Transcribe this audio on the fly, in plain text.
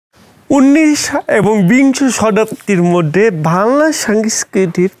19 এবং 20 শতাব্দীর মধ্যে বাংলা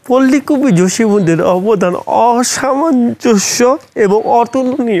সংস্কৃতির পল্লী কবি জসীমউদ্দীনের অবদান অসামঞ্জস্য এবং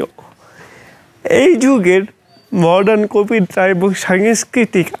অতুলনীয়। এই যুগের মডার্ন কবিতা এবং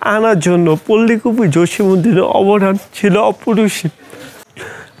সাংস্কৃতিক আনার জন্য পল্লী কবি জসীমউদ্দীনের অবদান ছিল অপরিসীম।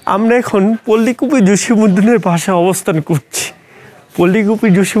 আমরা এখন পল্লী কবি জসীমউদ্দীনের ভাষায় অবস্থান করছি। পল্লী কবি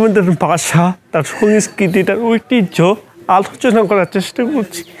জসীমউদ্দীনের ভাষা, তার সংস্কৃতি, তার ঐতিহ্য আলোচনা করার চেষ্টা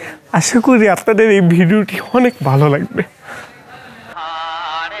করছি। আশা করি আপনাদের এই ভিডিওটি অনেক ভালো লাগবে।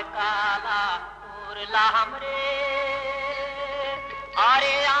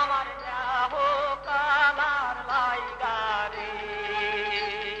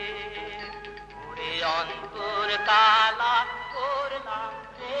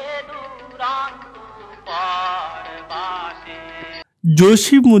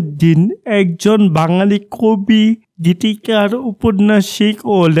 জসীমউদ্দীন একজন বাঙালি কবি, গীতিকার, ঔপন্যাসিক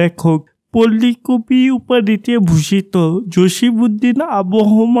ও লেখক। পল্লী কবি উপাধিতে ভূষিত জসীমউদ্দীন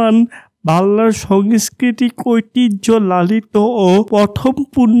আবহমান বাংলার সাংস্কৃতিক ঐতিহ্য লালিত ও প্রথম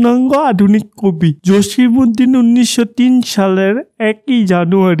পূর্ণাঙ্গ আধুনিক কবি। জসীমউদ্দীন 1903 সালের 1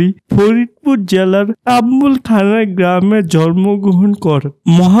 জানুয়ারি ফরিদপুর জেলার তাম্বুলখানা গ্রামে জন্মগ্রহণ করেন।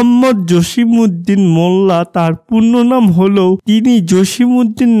 মোহাম্মদ জসীমউদ্দীন মোল্লা তার পূর্ণ নাম হলেও তিনি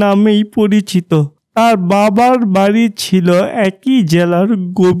জসীমউদ্দীন নামেই পরিচিত। তার বাবার বাড়ি ছিল একই জেলার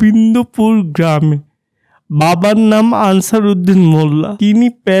গোবিন্দপুর গ্রামে। বাবার নাম আনসার উদ্দিন মোল্লা। তিনি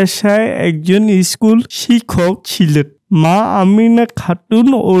পেশায় একজন স্কুল শিক্ষক ছিলেন। মা আমিনা খাতুন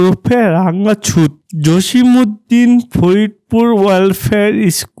ওরফে রাঙ্গাছুত। জসীমউদ্দীন ফরিদপুর ওয়েলফেয়ার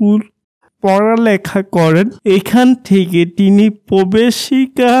স্কুল পড়ালেখা করেন। এখান থেকে তিনি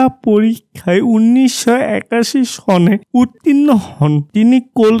প্রবেশিকা পরীক্ষায় 1981 সনে উত্তীর্ণ হন। তিনি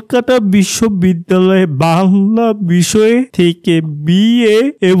কলকাতা বিশ্ববিদ্যালয়ে বাংলা বিষয় থেকে BA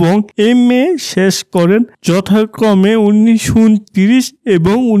এবং MA শেষ করেন, যথাক্রমে 1929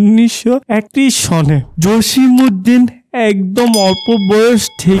 এবং 1931 সনে। জসীমউদ্দীন একদম অল্প বয়স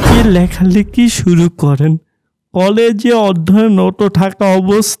থেকে লেখালেখি শুরু করেন। কলেজে অধ্যয়নরত থাকা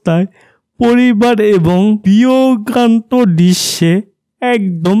অবস্থায় পরিবার এবং বিয়োগান্ত দৃশ্যে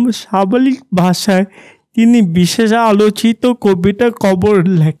একদম স্বাভাবিক ভাষায় তিনি বিশেষ আলোচিত কবিতা কবর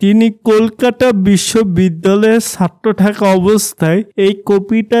লেখেন। তিনি কলকাতা বিশ্ববিদ্যালয়ের ছাত্র থাকা অবস্থায় এই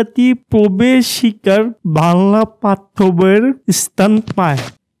কবিতাটি প্রবেশিকার বাংলা পাঠ্য বইয়ের স্থান পায়।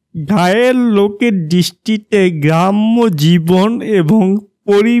 গায়ের লোকের দৃষ্টিতে গ্রাম্য জীবন এবং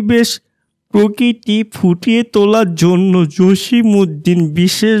পরিবেশ প্রকৃতি ফুটিয়ে তোলার জন্য জসীমউদ্দীন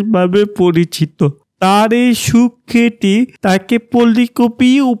বিশেষভাবে পরিচিত। তার এই সুখ্যাতি তাকে পল্লী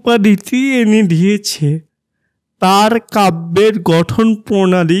কবি উপাধিটি এনে দিয়েছে। তার কাব্যের গঠন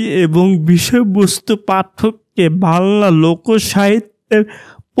প্রণালী এবং বিষয়বস্তু পাঠককে বাংলা লোকসাহিত্যের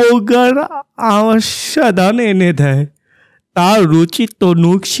প্রগাঢ় আস্বাদন এনে দেয়। তার রচিত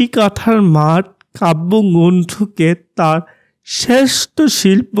নকশিকাঁথার মাঠ কাব্যগ্রন্থকে তার শ্রেষ্ঠ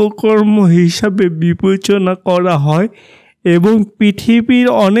শিল্পকর্ম হিসাবে বিবেচনা করা হয় এবং পৃথিবীর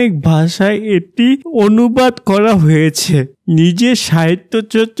অনেক ভাষায় এটি অনুবাদ করা হয়েছে। নিজের সাহিত্য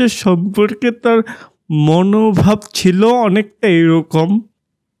চর্চা সম্পর্কে তার মনোভাব ছিল অনেকটা এরকম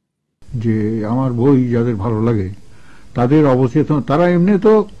যে আমার বই যাদের ভালো লাগে তাদের অবচেতন, তারা এমনি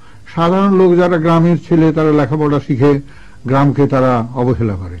তো সাধারণ লোক যারা গ্রামের ছেলে, তারা লেখাপড়া শিখে গ্রামকে তারা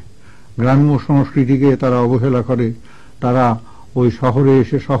অবহেলা করে, গ্রাম্য সংস্কৃতিকে তারা অবহেলা করে। তারা ওই শহরে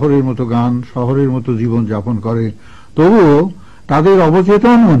এসে শহরের মতো গান, শহরের মতো জীবন যাপন করে। তবুও তাদের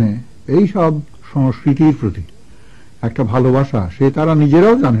অবচেতন মনে এই সব সংস্কৃতির প্রতি একটা ভালোবাসা সে তারা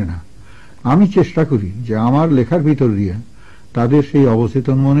নিজেরাও জানে না। আমি চেষ্টা করি যে আমার লেখার ভিতর দিয়ে তাদের সেই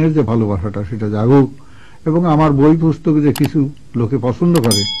অবচেতন মনের যে ভালোবাসাটা সেটা জাগুক, এবং আমার বই পুস্তক যে কিছু লোকে পছন্দ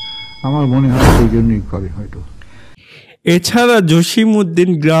করে আমার মনে হয় সেই জন্যই করে হয়তো। এছাড়া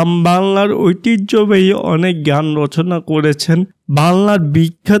জসীমউদ্দীন গ্রাম বাংলার ঐতিহ্যবাহী অনেক গান রচনা করেছেন। বাংলার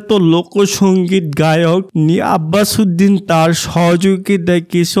বিখ্যাত লোকসঙ্গীত গায়ক আব্বাসউদ্দিন তার সহযোগিতায়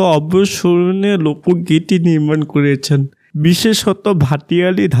কিছু অবিস্মরণীয় লোকগীতি নির্মাণ করেছেন, বিশেষত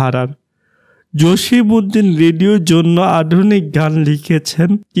ভাটিয়ালি ধারার। জসীমউদ্দীন রেডিওর জন্য আধুনিক গান লিখেছেন।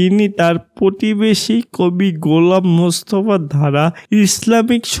 তিনি তার প্রতিবেশী কবি গোলাম মোস্তফার ধারা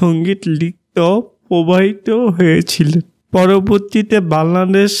ইসলামিক সঙ্গীত লিখত প্রবাহিত হয়েছিলেন। পরবর্তীতে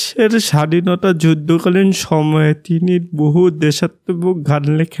বাংলাদেশের স্বাধীনতা যুদ্ধকালীন সময়ে তিনি বহু দেশাত্মবোধক গান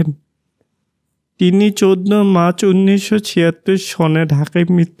লেখেন। তিনি 14 মার্চ 1976 সনে ঢাকায়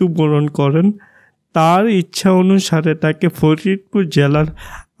মৃত্যুবরণ করেন। তার ইচ্ছা অনুসারে তাকে ফরিদপুর জেলার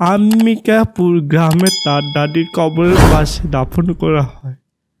আম্বিকাপুর গ্রামে তার দাদির কবরের পাশে দাফন করা হয়।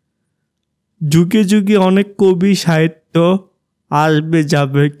 যুগে যুগে অনেক কবি, সাহিত্য আসবে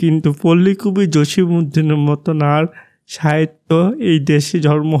যাবে, কিন্তু পল্লীকবি জসীমউদ্দিনের মতন আর সাহিত্য এই দেশে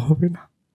জন্ম হবে না।